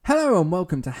Hello and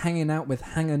welcome to Hanging Out with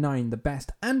Hangar 9, the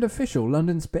best and official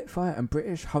London Spitfire and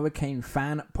British Hurricane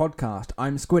fan podcast.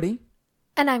 I'm Squiddy.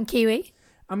 And I'm Kiwi.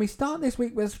 And we start this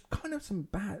week with kind of some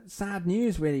sad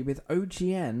news, really, with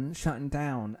OGN shutting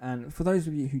down. And for those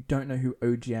of you who don't know who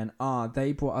OGN are,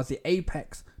 they brought us the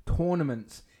Apex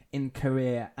tournaments in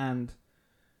Korea. And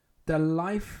the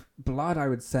lifeblood, I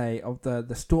would say, of the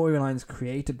storylines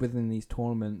created within these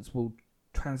tournaments will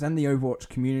transcend the Overwatch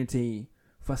community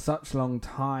for such a long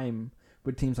time,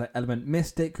 with teams like Element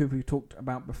Mystic, who we've talked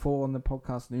about before on the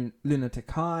podcast,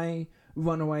 Lunatic High,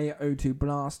 Runaway, O2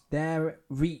 Blast. Their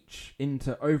reach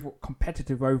into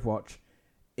competitive Overwatch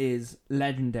is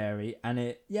legendary, and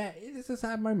it is a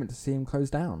sad moment to see him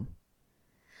close down.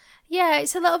 Yeah,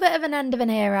 it's a little bit of an end of an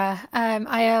era.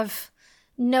 I have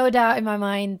no doubt in my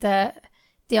mind that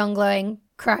the ongoing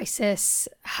crisis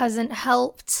hasn't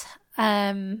helped,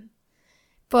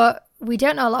 but we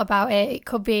don't know a lot about it. It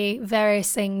could be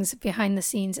various things behind the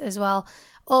scenes as well.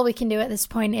 All we can do at this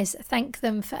point is thank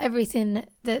them for everything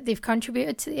that they've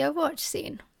contributed to the Overwatch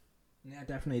scene. Yeah,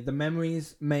 definitely. The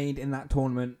memories made in that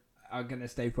tournament are going to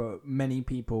stay for many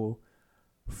people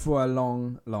for a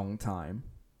long, long time.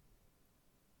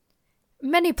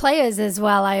 Many players as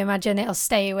well, I imagine it'll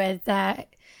stay with.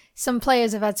 Some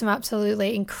players have had some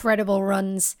absolutely incredible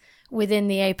runs within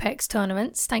the Apex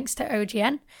tournaments, thanks to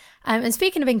OGN. And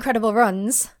speaking of incredible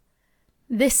runs,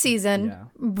 this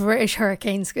season, British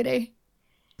Hurricane, Squiddy.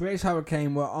 British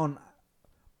Hurricane were on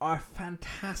a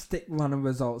fantastic run of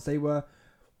results. They were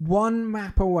one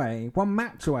match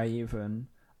away even,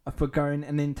 for going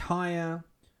an entire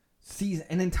season,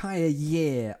 an entire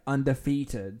year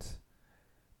undefeated.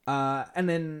 And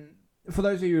then, for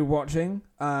those of you watching,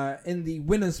 in the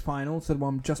winners' final, so the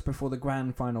one just before the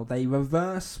grand final, they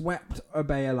reverse swept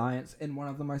Obey Alliance in one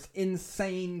of the most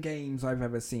insane games I've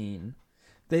ever seen.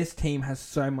 This team has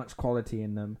so much quality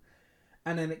in them.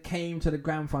 And then it came to the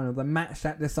grand final, the match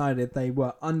that decided they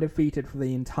were undefeated for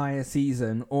the entire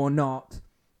season or not.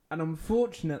 And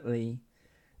unfortunately,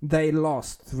 they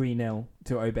lost 3-0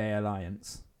 to Obey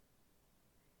Alliance.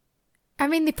 I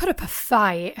mean, they put up a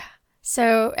fight,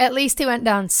 so at least he went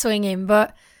down swinging.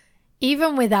 But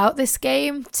even without this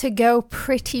game, to go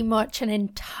pretty much an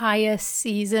entire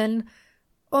season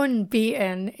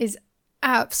unbeaten is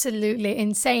absolutely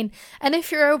insane. And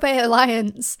if you're Obey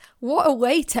Alliance, what a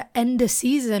way to end a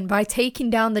season by taking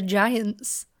down the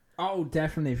Giants. Oh,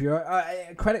 definitely. If you're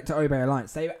credit to Obey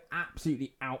Alliance, they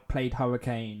absolutely outplayed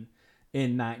Hurricane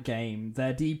in that game.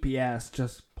 Their DPS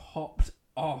just popped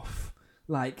off.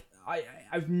 Like,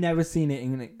 I've never seen it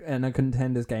in a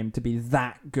contenders game to be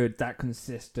that good, that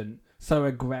consistent, so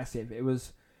aggressive. It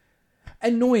was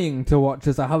annoying to watch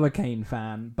as a Hurricane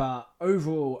fan, but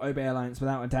overall, Obey Alliance,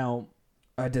 without a doubt,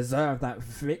 deserved that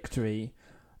victory.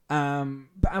 And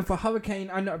for Hurricane,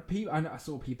 I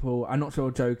saw people, I'm not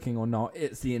sure joking or not,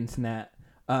 it's the internet,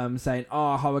 saying,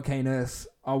 Hurricaners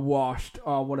are washed,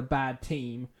 what a bad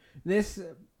team. This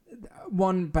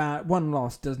one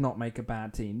loss does not make a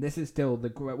bad team. This is still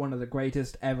one of the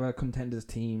greatest ever contenders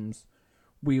teams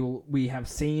we have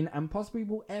seen and possibly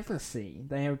will ever see.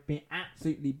 They have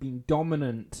absolutely been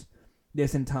dominant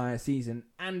this entire season,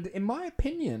 and in my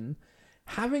opinion,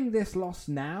 having this loss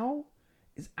now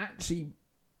is actually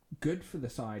good for the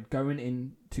side going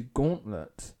into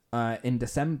Gauntlet in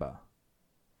December.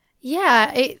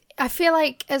 Yeah, I feel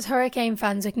like as Hurricane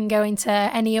fans, we can go into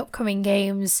any upcoming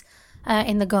games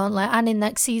in the Gauntlet and in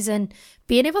next season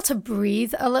being able to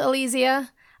breathe a little easier,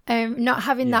 not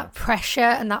having that pressure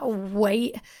and that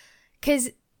weight. Because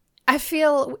I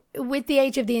feel with the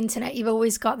age of the internet, you've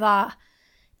always got that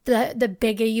the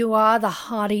bigger you are, the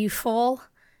harder you fall.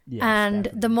 Yes, and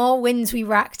definitely. The more wins we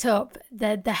racked up,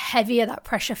 the heavier that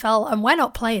pressure felt. And we're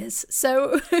not players,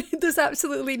 so there's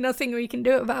absolutely nothing we can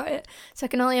do about it. So I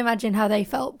can only imagine how they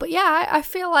felt. But yeah, I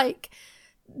feel like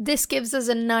this gives us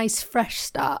a nice fresh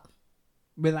start.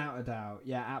 Without a doubt,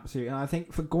 yeah, absolutely. And I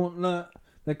think for Gauntlet,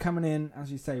 they're coming in,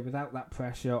 as you say, without that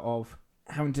pressure of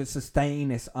having to sustain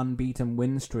this unbeaten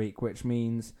win streak, which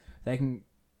means they can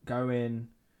go in,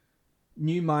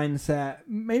 new mindset,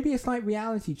 maybe a slight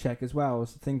reality check as well,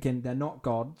 so thinking they're not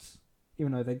gods,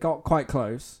 even though they got quite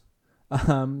close.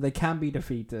 They can be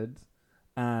defeated,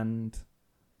 and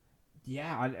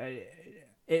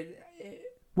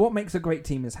what makes a great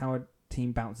team is how a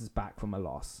team bounces back from a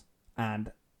loss.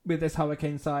 And with this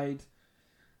Hurricane side,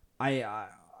 I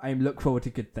look forward to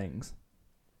good things.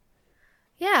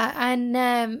 Yeah,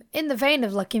 and in the vein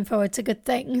of looking forward to good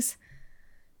things,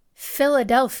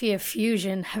 Philadelphia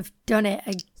Fusion have done it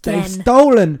again.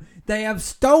 They have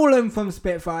stolen from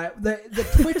Spitfire. The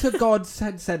Twitter gods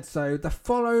had said so. The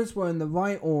follows were in the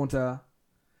right order.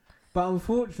 But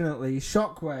unfortunately,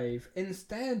 Shockwave,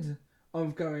 instead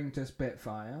of going to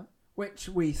Spitfire, which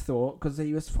we thought, because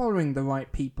he was following the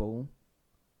right people,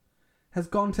 has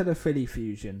gone to the Philly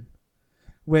Fusion.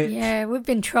 Which Yeah, we've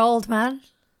been trolled, man.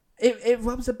 it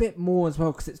rubs a bit more as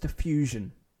well because it's the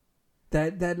Fusion.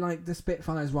 They're like the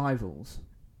Spitfire's rivals.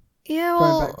 Yeah,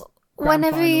 Going back to well, grand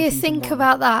whenever final you season think 1.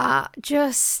 about that,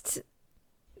 just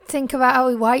think about how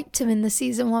we wiped him in the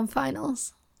season 1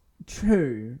 finals.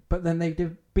 True, but then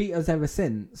they've beat us ever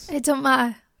since. It don't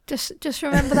matter. Just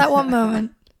remember that one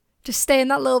moment. Just stay in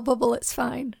that little bubble. It's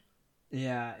fine.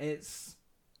 Yeah, it's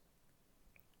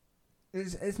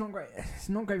not great. It's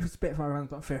not great for Spitfire fans,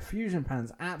 but for Fusion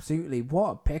fans, absolutely.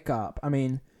 What a pickup! I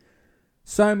mean,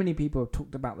 so many people have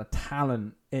talked about the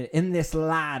talent in this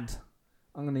lad.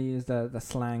 I'm going to use the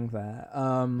slang there.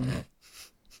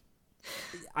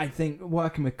 I think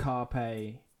working with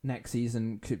Carpe next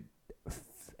season could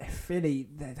Philly.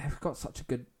 They've got such a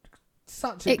good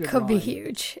It could be line.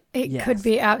 huge. It Yes. could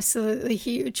be absolutely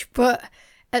huge. But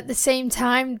at the same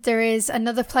time, there is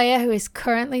another player who is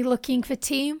currently looking for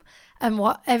team, and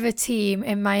whatever team,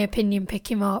 in my opinion,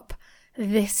 pick him up,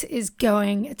 this is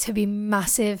going to be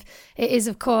massive. It is,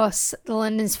 of course, the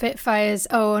London Spitfires'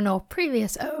 own or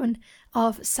previous own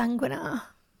of Sanguinar.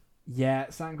 Yeah,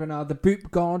 Sanguinar, the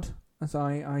Boop God, as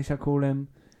I shall call him,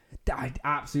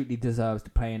 absolutely deserves to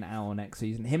play in OWL next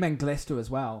season. Him and Glister as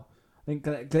well. I think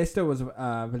Glister was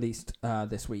released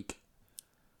this week.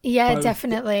 Yeah, Both-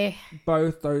 definitely.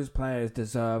 Both those players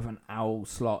deserve an OWL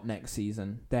slot next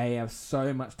season. They have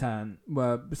so much talent.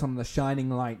 Were some of the shining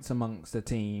lights amongst the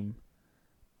team.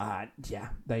 Yeah,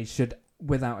 they should,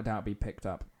 without a doubt, be picked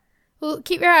up. Well,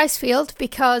 keep your eyes peeled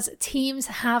because teams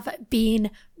have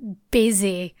been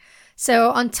busy.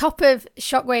 So on top of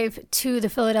Shockwave to the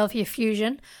Philadelphia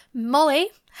Fusion, Molly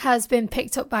has been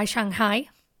picked up by Shanghai.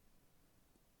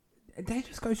 They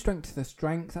just go strength to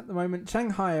strength at the moment.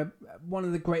 Shanghai are one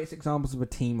of the greatest examples of a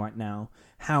team right now.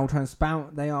 How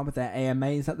transparent they are with their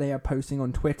AMAs that they are posting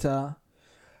on Twitter.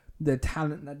 The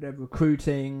talent that they're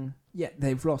recruiting. Yeah,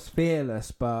 they've lost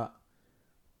Fearless, but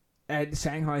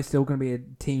Shanghai is still going to be a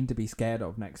team to be scared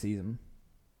of next season.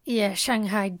 Yeah,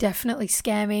 Shanghai definitely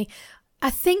scare me. I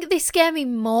think they scare me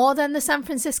more than the San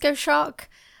Francisco Shock.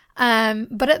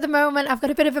 But at the moment, I've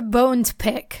got a bit of a bone to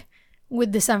pick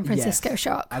with the San Francisco Yes,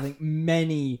 Shock. I think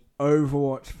many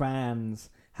Overwatch fans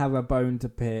have a bone to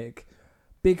pick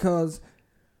because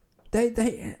they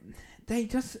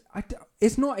just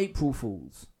it's not April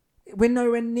Fools. We're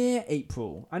nowhere near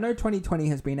April. I know 2020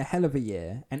 has been a hell of a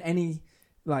year, and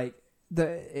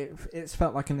it's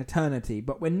felt like an eternity.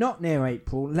 But we're not near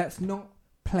April. Let's not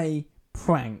play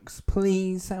pranks,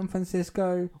 please, San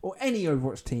Francisco or any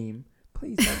Overwatch team.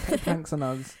 Please don't play pranks on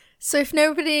us. So if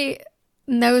nobody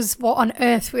knows what on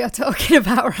earth we are talking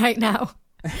about right now,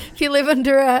 if you live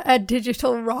under a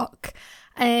digital rock,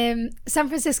 San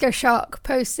Francisco Shock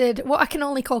posted what I can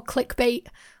only call clickbait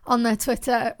on their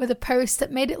Twitter with a post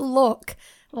that made it look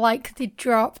like they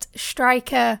dropped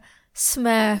Striker,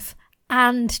 Smurf,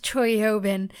 and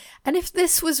Choyobin. And if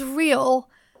this was real,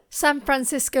 San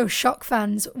Francisco Shock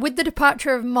fans, with the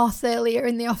departure of Moth earlier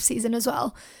in the off-season as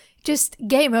well, just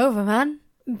game over, man.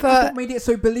 That's But what made it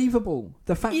so believable.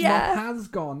 The fact Yeah. Moth has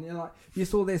gone. You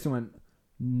saw this and went,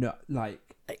 no,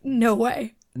 no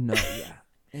way. no,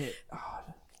 yeah.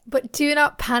 But do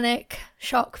not panic,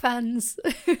 Shock fans.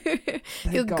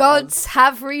 Your God. gods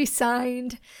have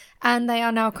re-signed, and they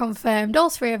are now confirmed, all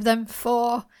three of them,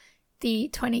 for the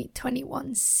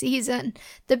 2021 season.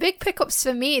 The big pickups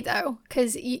for me, though,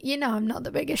 because you know I'm not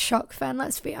the biggest Shock fan,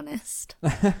 let's be honest.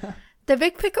 The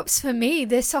big pickups for me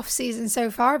this off-season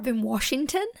so far have been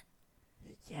Washington.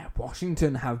 Yeah,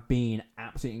 Washington have been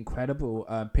absolutely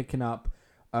incredible, picking up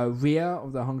Rhea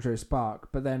of the Hangzhou Spark,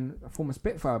 but then former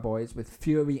Spitfire boys with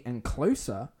Fury and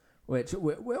Closer, which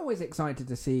we're always excited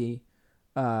to see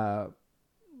kind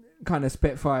of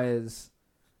Spitfire's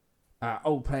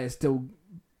old players still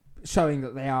showing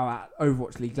that they are at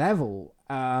Overwatch League level.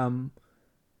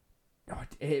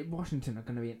 Washington are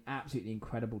going to be an absolutely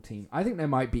incredible team. I think they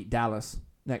might beat Dallas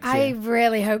next I year.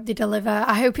 really hope they deliver.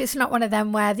 I hope it's not one of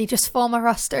them where they just form a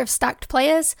roster of stacked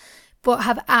players but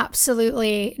have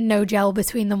absolutely no gel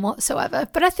between them whatsoever.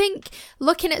 But I think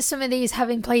looking at some of these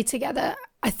having played together,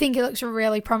 I think it looks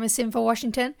really promising for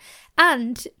Washington.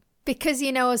 And because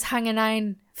you know us Hanger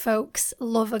 9 folks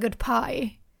love a good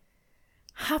party,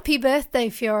 happy birthday,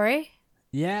 Fury.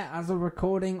 Yeah, as of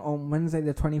recording on Wednesday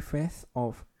the 25th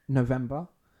of November,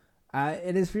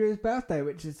 it is Fury's birthday,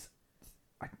 which is...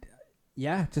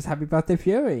 just happy birthday,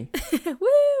 Fury.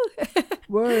 Woo!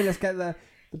 Whoa, let's get the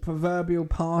proverbial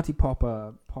party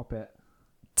popper. Pop it.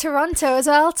 Toronto as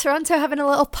well. Toronto having a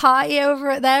little party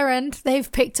over at their end.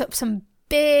 They've picked up some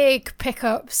big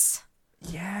pickups.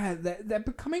 Yeah, they're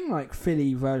becoming like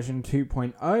Philly version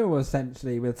 2.0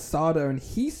 essentially, with Sardo and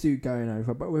Hisu going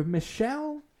over, but with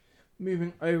Michelle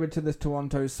moving over to the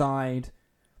Toronto side,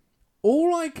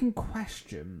 all I can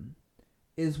question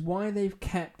is why they've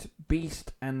kept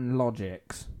Beast and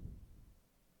Logix.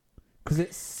 Because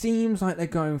it seems like they're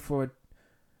going for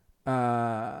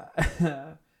a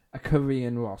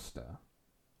Korean roster.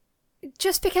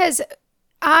 Just because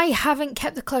I haven't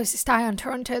kept the closest eye on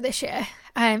Toronto this year.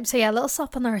 So yeah, a little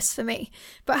slap on the wrist for me.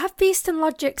 But have Beast and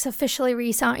Logix officially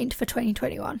re-signed for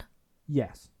 2021?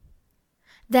 Yes.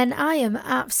 Then I am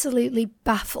absolutely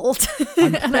baffled.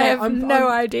 And I have no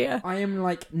idea. I am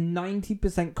like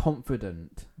 90%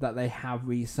 confident that they have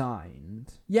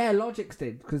re-signed. Yeah, Logix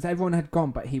did, because everyone had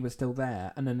gone, but he was still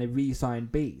there. And then they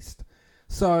re-signed Beast.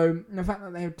 So the fact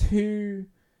that they have two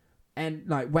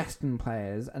Western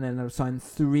players, and then they've signed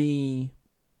 3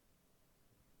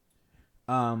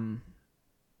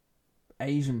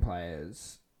 Asian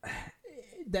players,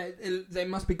 they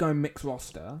must be going mixed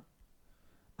roster.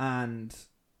 And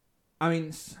I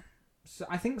mean, so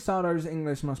I think Sardo's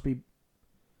English must be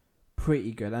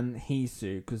pretty good, and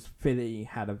Hisu, because Philly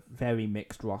had a very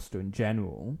mixed roster in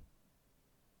general.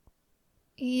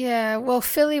 Yeah, well,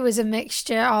 Philly was a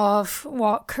mixture of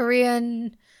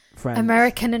Korean, French,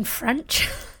 American, and French.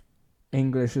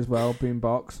 English as well,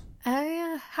 Boombox. Oh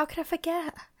yeah, how could I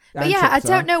forget? And But yeah, I Chipsa.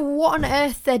 don't know what on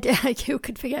earth they're doing. Who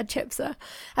could forget Chipsa?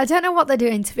 I don't know what they're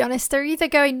doing, to be honest. They're either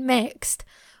going mixed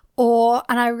or,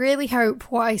 and I really hope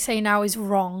what I say now is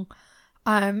wrong,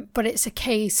 but it's a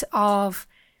case of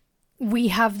we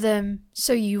have them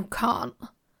so you can't.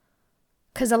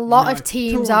 Because a lot of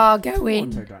teams are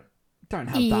going Toronto don't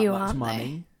have EU, that much aren't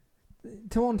money.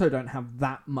 Toronto don't have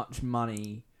that much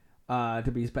money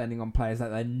to be spending on players that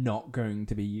they're not going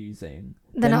to be using.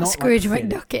 They're not Scrooge like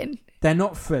McDuckin. They're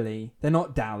not Philly. They're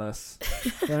not Dallas.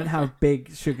 They don't have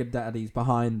big sugar daddies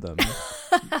behind them.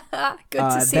 Good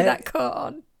to see that caught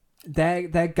on.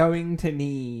 They're going to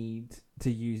need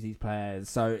to use these players,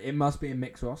 so it must be a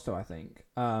mixed roster, I think.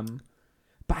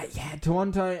 But yeah,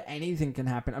 Toronto, anything can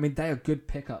happen. I mean, they are good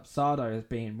pickups. Sardo has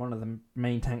been one of the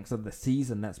main tanks of the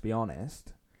season, let's be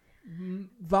honest.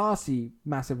 Varsi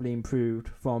massively improved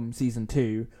from season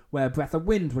 2, where Breath of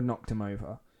Wind would knocked him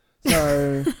over.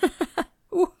 So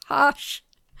Ooh, harsh.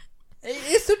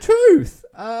 it's the truth.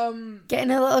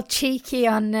 Getting a little cheeky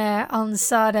on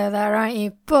Sardo there, aren't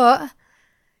you? But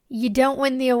you don't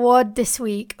win the award this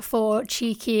week for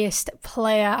cheekiest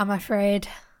player, I'm afraid.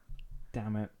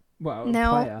 Damn it. Well,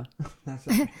 No. player. That's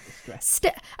a stress.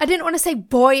 I didn't want to say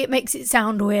boy, it makes it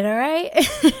sound weird, alright?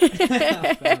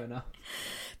 Fair enough.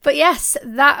 But yes,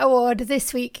 that award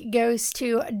this week goes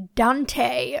to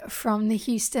Dante from the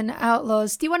Houston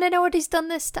Outlaws. Do you want to know what he's done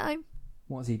this time?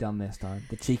 What has he done this time?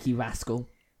 The cheeky rascal.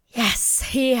 Yes,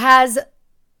 he has,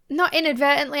 not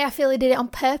inadvertently, I feel he did it on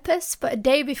purpose, but a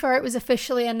day before it was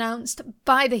officially announced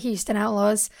by the Houston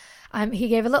Outlaws, he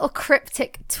gave a little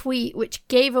cryptic tweet which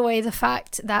gave away the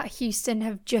fact that Houston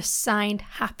have just signed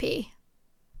Happy.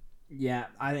 Yeah,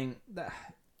 I think that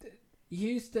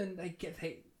Houston,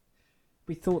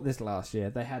 we thought this last year.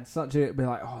 They had such a, be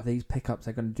like, oh, these pickups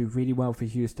are going to do really well for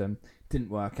Houston. Didn't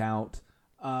work out.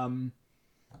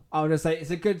 I would just say it's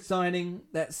a good signing.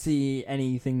 Let's see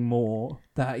anything more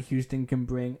that Houston can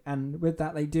bring. And with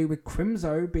that, they do, with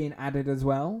Crimzo being added as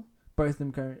well. Both of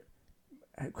them go,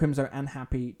 Crimzo and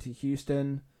Happy to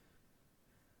Houston.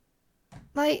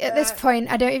 Like, at this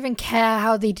point, I don't even care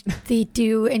how they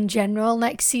do in general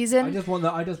next season. I just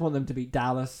want them to beat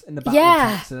Dallas in the Battle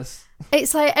of Texas.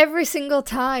 It's like every single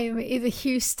time either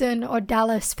Houston or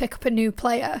Dallas pick up a new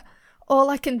player, all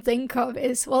I can think of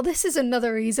is, well, this is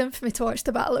another reason for me to watch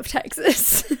the Battle of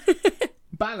Texas.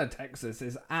 Battle of Texas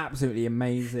is absolutely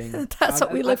amazing. That's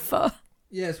what we live for.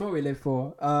 Yeah, it's what we live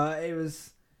for. It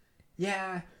was,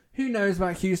 yeah. Who knows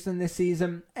about Houston this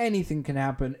season? Anything can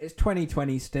happen. It's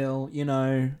 2020 still, you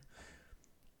know.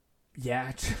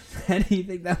 Yeah,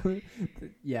 anything that.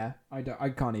 Yeah, I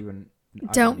can't even.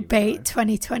 Don't bait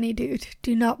 2020, dude.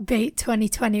 Do not bait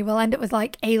 2020. We'll end up with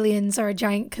like aliens or a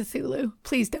giant Cthulhu.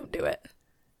 Please don't do it.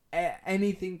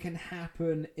 Anything can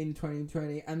happen in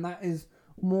 2020, and that is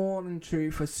more than true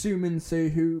for Sumin Su,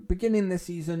 who beginning this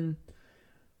season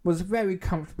was very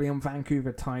comfortably on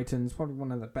Vancouver Titans, probably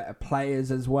one of the better players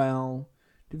as well.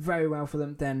 Did very well for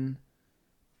them. Then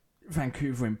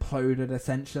Vancouver imploded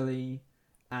essentially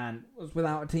and was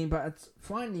without a team, but it's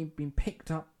finally been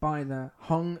picked up by the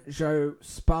Hangzhou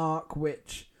Spark,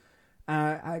 which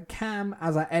Cam,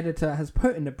 as our editor, has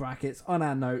put in the brackets on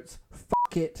our notes.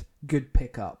 Fuck it, good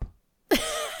pickup.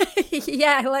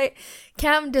 Yeah, like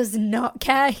Cam does not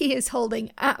care. He is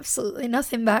holding absolutely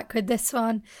nothing back with this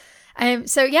one.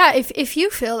 So yeah, if you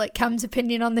feel like Cam's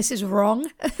opinion on this is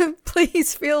wrong,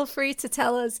 please feel free to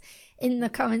tell us in the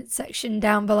comments section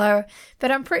down below.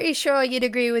 But I'm pretty sure you'd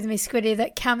agree with me, Squiddy,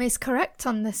 that Cam is correct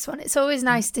on this one. It's always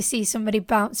nice to see somebody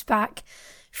bounce back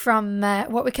from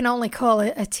what we can only call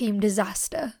a team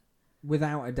disaster.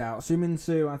 Without a doubt.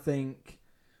 Sumin-Su, I think,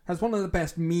 has one of the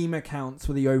best meme accounts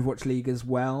for the Overwatch League as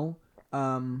well.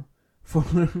 For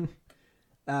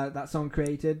that song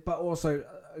created, but also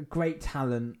a great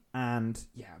talent. And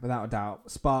yeah, without a doubt,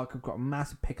 Spark have got a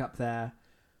massive pickup there.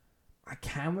 I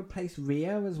can replace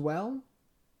Rio as well.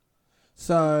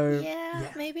 So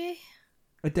yeah, maybe.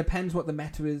 It depends what the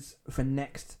meta is for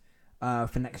next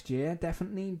year,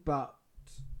 definitely. But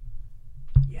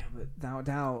yeah, without a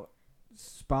doubt,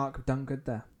 Spark have done good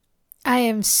there. I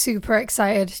am super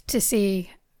excited to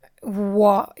see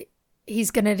what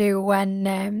he's going to do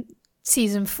when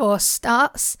Season 4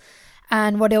 starts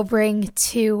and what he'll bring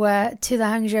to the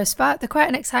Hangzhou Spark. They're quite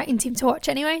an exciting team to watch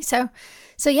anyway. So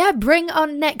yeah, bring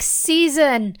on next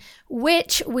season,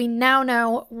 which we now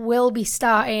know will be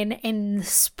starting in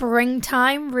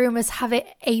springtime. Rumours have it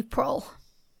April.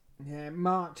 Yeah,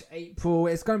 March, April.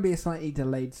 It's going to be a slightly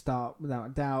delayed start without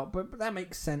a doubt, but that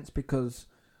makes sense because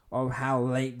of how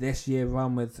late this year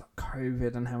run with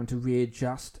COVID and having to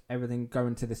readjust everything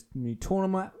going to this new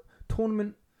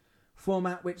tournament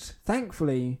format, which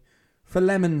thankfully, for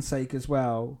Lemon's sake as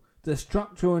well, the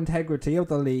structural integrity of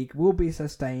the league will be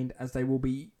sustained as they will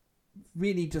be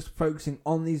really just focusing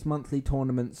on these monthly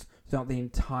tournaments throughout the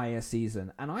entire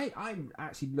season. And I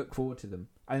actually look forward to them.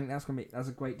 I think that's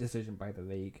a great decision by the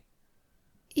league.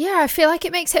 Yeah, I feel like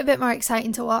it makes it a bit more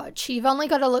exciting to watch. You've only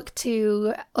got to look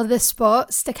to other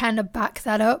sports to kind of back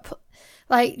that up.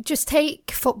 Like, just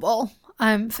take football.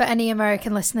 For any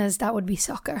American listeners, that would be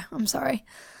soccer. I'm sorry.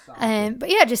 But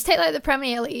yeah, just take like the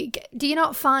Premier League. Do you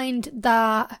not find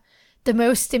that the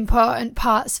most important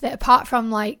parts of it, apart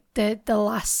from like the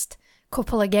last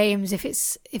couple of games, if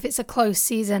it's a close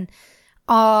season,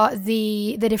 are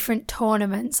the different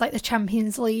tournaments like the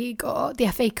Champions League or the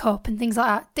FA Cup and things like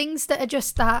that. Things that are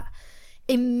just that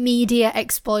immediate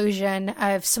explosion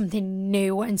of something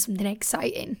new and something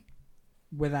exciting.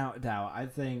 Without a doubt. I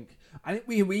think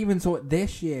we even saw it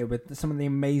this year with some of the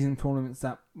amazing tournaments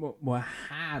that were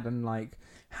had, and like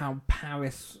how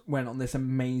Paris went on this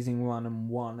amazing run and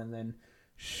won, and then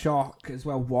Shock as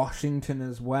well, Washington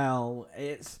as well.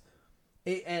 It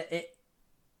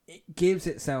gives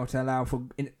itself to allow for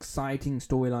exciting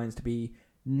storylines to be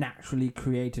naturally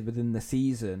created within the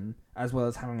season, as well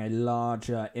as having a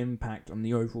larger impact on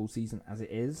the overall season as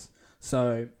it is.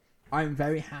 So I'm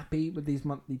very happy with these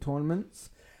monthly tournaments.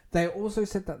 They also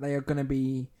said that they are going to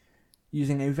be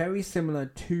using a very similar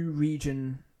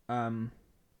two-region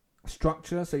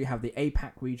structure. So you have the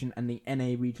APAC region and the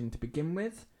NA region to begin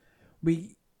with.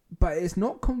 But it's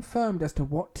not confirmed as to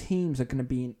what teams are going to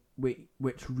be in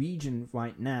which region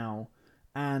right now.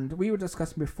 And we were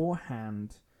discussing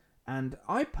beforehand. And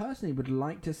I personally would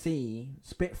like to see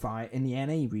Spitfire in the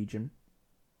NA region.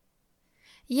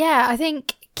 Yeah, I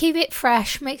think keep it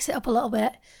fresh, mix it up a little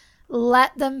bit.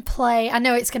 Let them play. I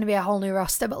know it's going to be a whole new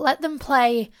roster, but let them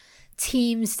play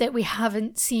teams that we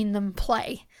haven't seen them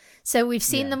play. So we've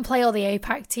seen them play all the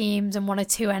APAC teams and one or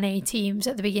two NA teams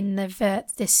at the beginning of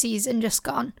this season just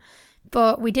gone.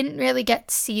 But we didn't really get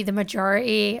to see the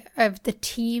majority of the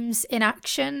teams in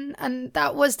action, and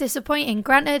that was disappointing.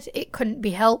 Granted, it couldn't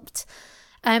be helped.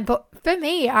 But for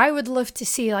me, I would love to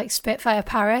see like Spitfire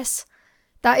Paris.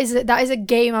 That is a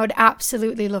game I would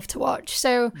absolutely love to watch.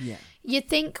 So you'd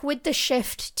think with the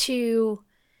shift to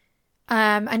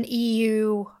an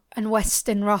EU and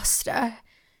Western roster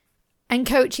and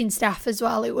coaching staff as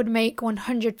well, it would make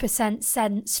 100%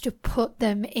 sense to put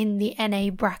them in the NA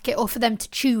bracket, or for them to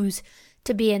choose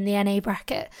to be in the NA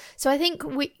bracket. So I think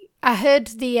I heard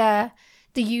the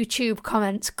YouTube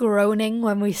comments groaning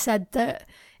when we said that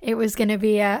it was going to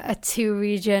be a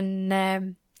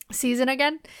two-region season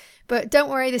again. But don't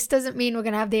worry, this doesn't mean we're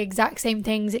going to have the exact same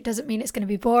things. It doesn't mean it's going to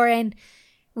be boring.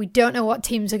 We don't know what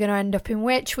teams are going to end up in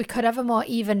which. We could have a more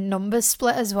even numbers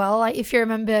split as well. Like if you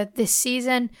remember this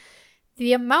season,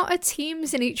 the amount of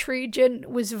teams in each region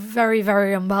was very,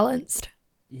 very unbalanced.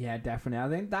 Yeah, definitely. I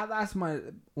think that's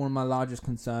one of my largest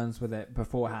concerns with it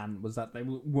beforehand, was that they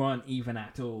weren't even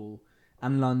at all.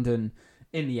 And London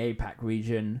in the APAC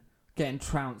region getting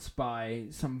trounced by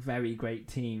some very great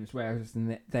teams, whereas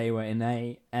they were in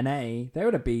NA, they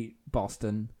would have beat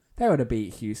Boston, they would have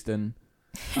beat Houston.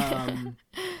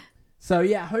 So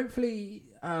yeah, hopefully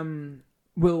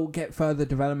we'll get further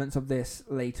developments of this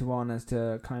later on as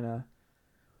to kind of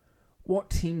what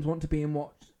teams want to be in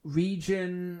what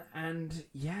region, and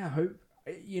yeah, hope.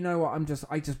 You know what?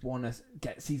 I just want to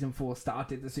get season 4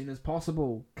 started as soon as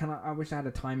possible. I wish I had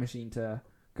a time machine to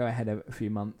go ahead a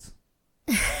few months.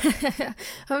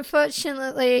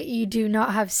 Unfortunately, you do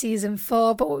not have season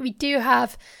 4, but what we do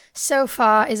have so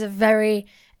far is a very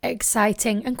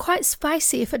exciting and quite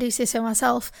spicy, if I do say so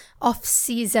myself, off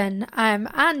season.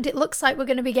 And it looks like we're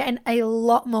going to be getting a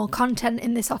lot more content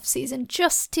in this off season,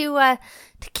 just to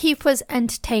keep us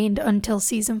entertained until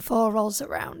season 4 rolls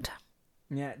around.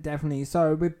 Yeah, definitely.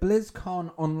 So with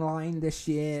BlizzCon online this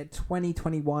year,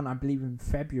 2021, I believe in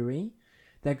February,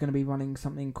 they're going to be running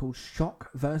something called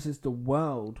Shock versus the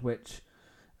World, which,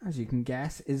 as you can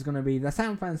guess, is going to be the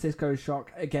San Francisco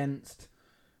Shock against,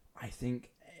 I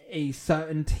think, a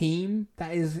certain team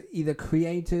that is either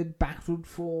created, battled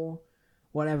for,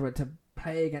 whatever, to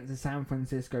play against the San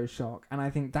Francisco Shock. And I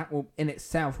think that will, in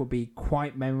itself, will be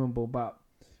quite memorable. But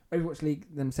Overwatch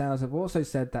League themselves have also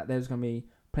said that there's going to be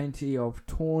plenty of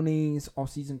tourneys,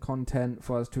 off-season content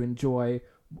for us to enjoy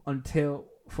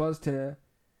for us to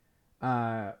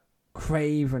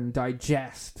crave and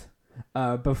digest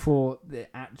before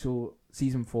the actual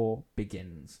season 4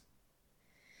 begins.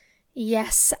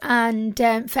 Yes, and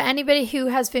for anybody who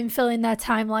has been filling their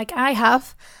time like I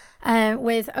have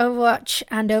with Overwatch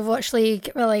and Overwatch League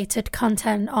related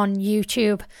content on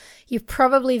YouTube, you're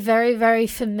probably very, very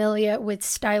familiar with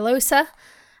Stylosa.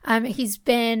 He's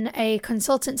been a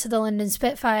consultant to the London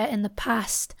Spitfire in the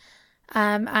past,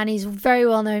 and he's very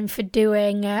well known for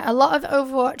doing a lot of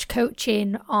Overwatch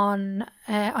coaching on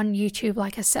YouTube,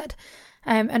 like I said.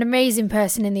 An amazing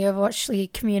person in the Overwatch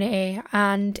League community,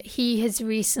 and he has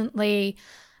recently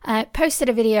posted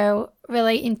a video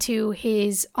relating to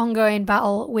his ongoing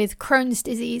battle with Crohn's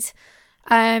disease.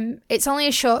 It's only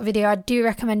a short video. I do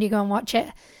recommend you go and watch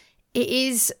it. It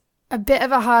is a bit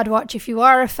of a hard watch if you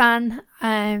are a fan,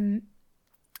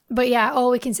 but yeah, all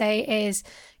we can say is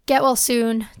get well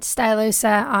soon,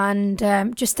 Stylosa,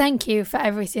 and just thank you for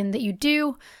everything that you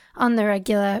do on the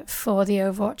regular for the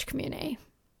Overwatch community.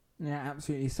 Yeah,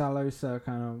 absolutely. Stylosa,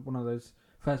 kind of one of those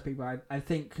first people I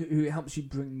think who helps you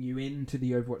bring you into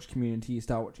the Overwatch community. You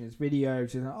start watching his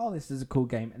videos, you're like, oh, this is a cool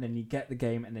game, and then you get the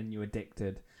game, and then you're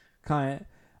addicted.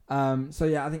 So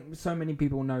yeah, I think so many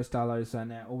people know Stylosa,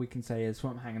 and all we can say is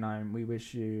from Hanging Iron, we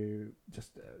wish you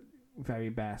just very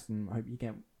best, and hope you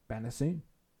get better soon.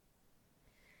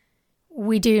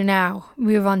 We do now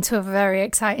move on to a very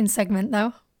exciting segment,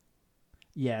 though.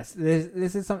 Yes,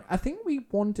 this is something. I think we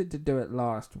wanted to do it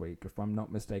last week, if I'm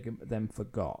not mistaken, but then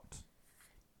forgot.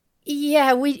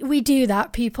 Yeah, we do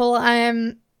that, people.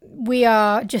 We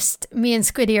are just, me and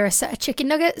Squiddy are a set of chicken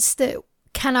nuggets that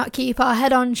cannot keep our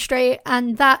head on straight,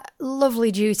 and that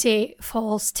lovely duty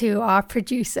falls to our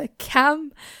producer,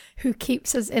 Cam, who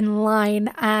keeps us in line,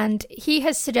 and he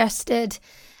has suggested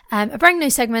a brand new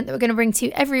segment that we're going to bring to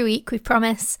you every week, we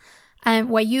promise.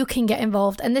 Where you can get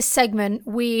involved. And this segment,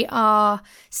 we are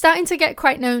starting to get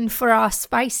quite known for our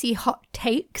spicy hot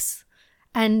takes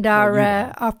and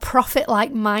our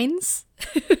prophet-like minds.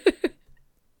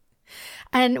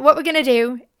 And what we're going to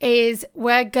do is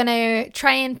we're going to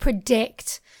try and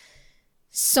predict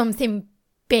something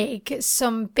big,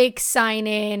 some big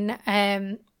signing,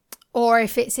 or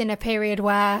if it's in a period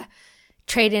where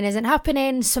trading isn't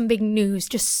happening, some big news,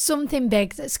 just something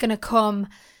big that's going to come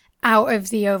out of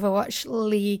the Overwatch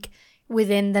League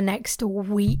within the next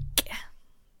week.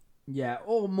 Yeah,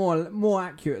 or more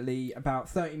accurately, about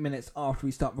 30 minutes after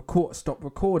we stop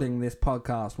recording this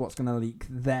podcast, what's going to leak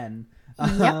then.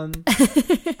 Yep.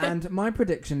 And my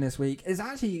prediction this week is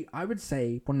actually, I would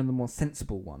say, one of the more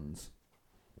sensible ones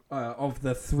of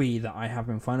the 3 that I have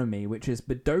in front of me, which is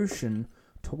Bdoshin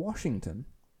to Washington.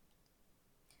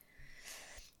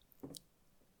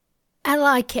 I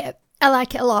like it. I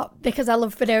like it a lot because I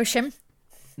love Bdoshin.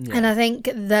 Yeah. And I think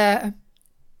that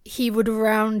he would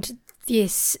round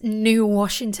this new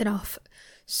Washington off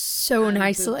so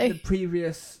nicely. The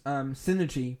previous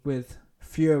synergy with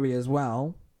Fury as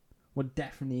well would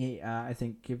definitely, I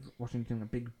think, give Washington a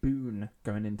big boon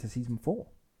going into Season 4.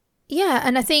 Yeah,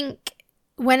 and I think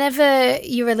whenever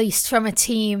you're released from a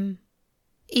team,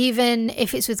 even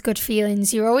if it's with good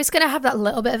feelings, you're always going to have that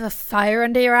little bit of a fire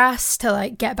under your ass to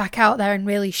like get back out there and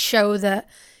really show that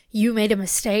you made a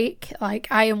mistake. Like,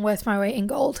 I am worth my weight in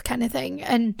gold kind of thing.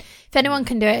 And if anyone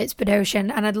can do it, it's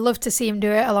Bdoshin. And I'd love to see him do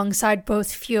it alongside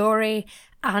both Fury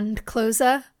and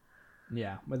Closer.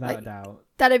 Yeah, without a doubt.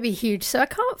 That'd be huge. So I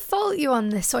can't fault you on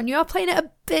this one. You are playing it a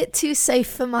bit too safe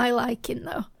for my liking,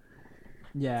 though.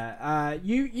 Yeah,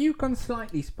 you've gone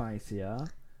slightly spicier.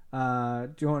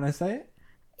 Do you want to say it?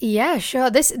 Yeah,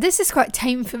 sure. This is quite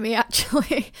tame for me,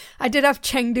 actually. I did have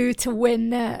Chengdu to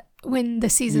win the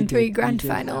season 3 grand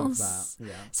finals. Yeah.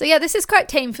 So yeah, this is quite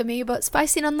tame for me, but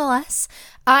spicy nonetheless.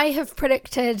 I have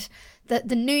predicted that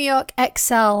the New York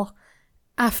XL,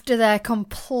 after their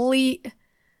complete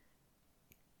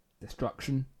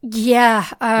destruction. Yeah,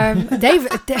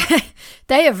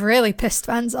 they have really pissed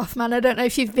fans off, man. I don't know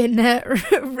if you've been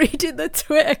reading the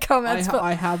Twitter comments, but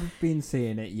I have been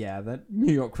seeing it. Yeah, that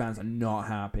New York fans are not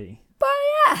happy. But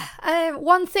yeah,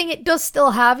 one thing it does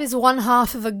still have is one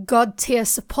half of a god tier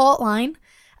support line,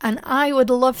 and I would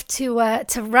love to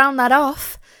round that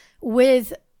off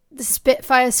with the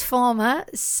Spitfires former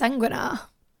Sanguinar.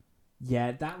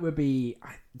 Yeah, that would be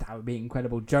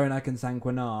incredible. Jonak and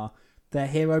Sanguinar, their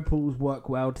hero pools work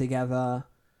well together,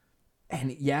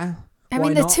 and yeah. I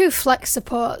mean, they're two flex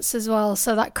supports as well,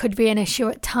 so that could be an issue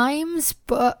at times,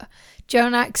 but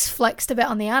Jonak's flexed a bit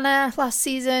on the Ana last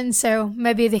season, so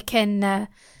maybe they can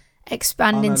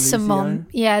expand into some more.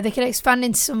 Yeah, they could expand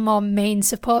into some more main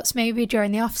supports maybe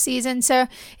during the off season. So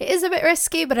it is a bit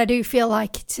risky, but I do feel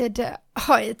like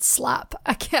it'd slap.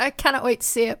 I cannot wait to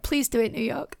see it. Please do it, New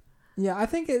York. Yeah, I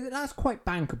think that's quite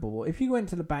bankable. If you went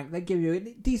to the bank, they give you a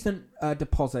decent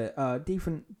deposit,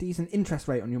 decent interest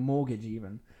rate on your mortgage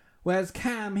even. Whereas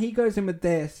Cam, he goes in with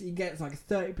this, he gets like a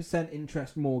 30%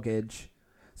 interest mortgage.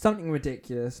 Something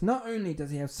ridiculous. Not only does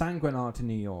he have Sanguinar to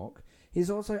New York, he's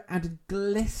also added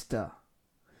Glister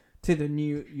to the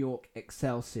New York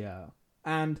Excelsior.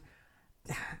 And,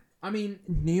 I mean,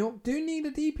 New York do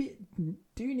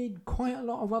need quite a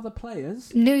lot of other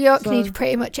players. New York needs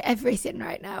pretty much everything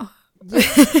right now. Yeah.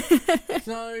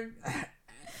 So,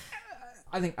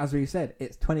 I think, as we said,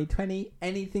 it's 2020.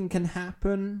 Anything can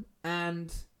happen.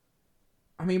 And,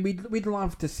 I mean, we'd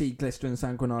love to see Glister and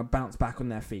Sanguinar bounce back on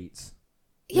their feet.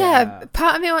 Yeah,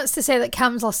 part of me wants to say that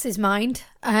Cam's lost his mind.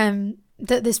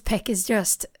 That this pick is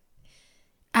just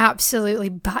absolutely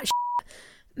batshit.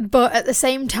 But at the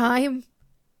same time,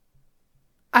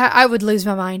 I would lose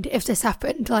my mind if this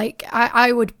happened. Like,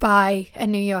 I would buy a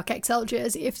New York XL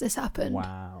jersey if this happened.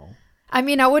 Wow. I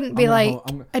mean, I wouldn't be a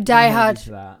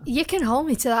diehard. You can hold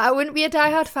me to that. I wouldn't be a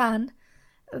diehard fan.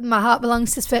 My heart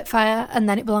belongs to Spitfire, and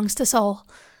then it belongs to Seoul.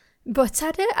 But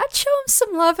I'd show them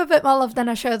some love, a bit more love than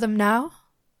I show them now.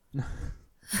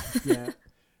 Yeah.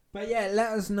 But yeah,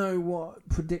 let us know what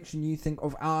prediction you think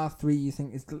of our three you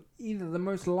think is either the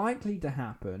most likely to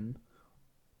happen,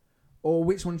 or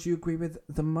which ones you agree with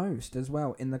the most as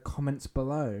well in the comments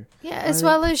below. Yeah, as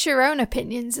well as your own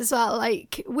opinions as well.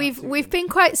 Like we've been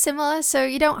quite similar, so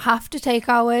you don't have to take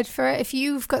our word for it. If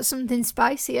you've got something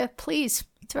spicier, please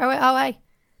throw it our way.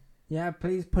 Yeah,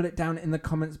 please put it down in the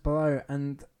comments below.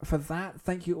 And for that,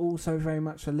 thank you all so very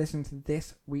much for listening to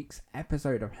this week's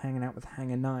episode of Hanging Out with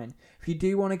Hanger 9. If you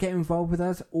do want to get involved with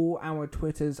us, all our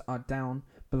Twitters are down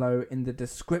below in the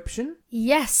description.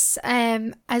 Yes,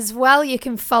 as well, you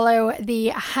can follow the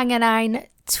Hanger 9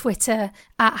 Twitter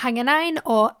at Hanger 9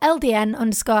 or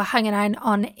LDN_Hanger 9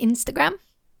 on Instagram.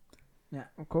 Yeah,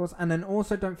 of course. And then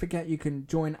also don't forget you can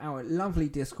join our lovely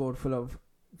Discord full of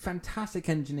fantastic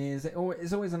engineers.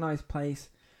 It's always a nice place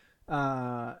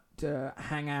to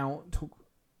hang out,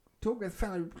 talk with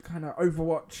fellow kind of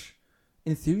Overwatch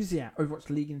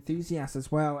League enthusiasts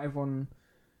as well. Everyone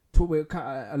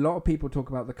a lot of people talk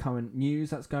about the current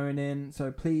news that's going in.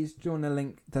 So please join the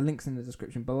links in the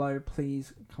description below.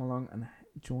 Please come along and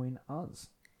join us.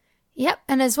 Yep,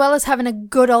 and as well as having a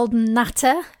good old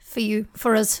natter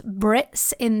for us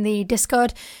Brits in the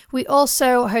Discord, we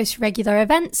also host regular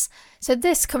events. So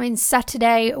this coming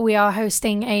Saturday, we are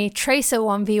hosting a Tracer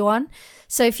 1v1.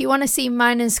 So if you want to see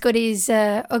mine and Scuddy's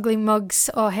ugly mugs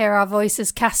or hear our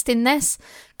voices cast in this,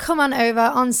 come on over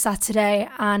on Saturday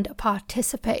and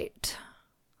participate.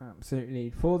 Absolutely.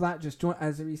 For that, just join,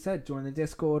 as we said, join the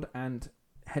Discord and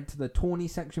head to the tourney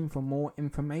section for more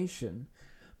information.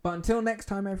 But until next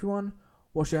time, everyone,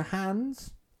 wash your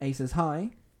hands, aces high,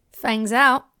 fangs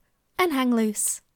out, and hang loose.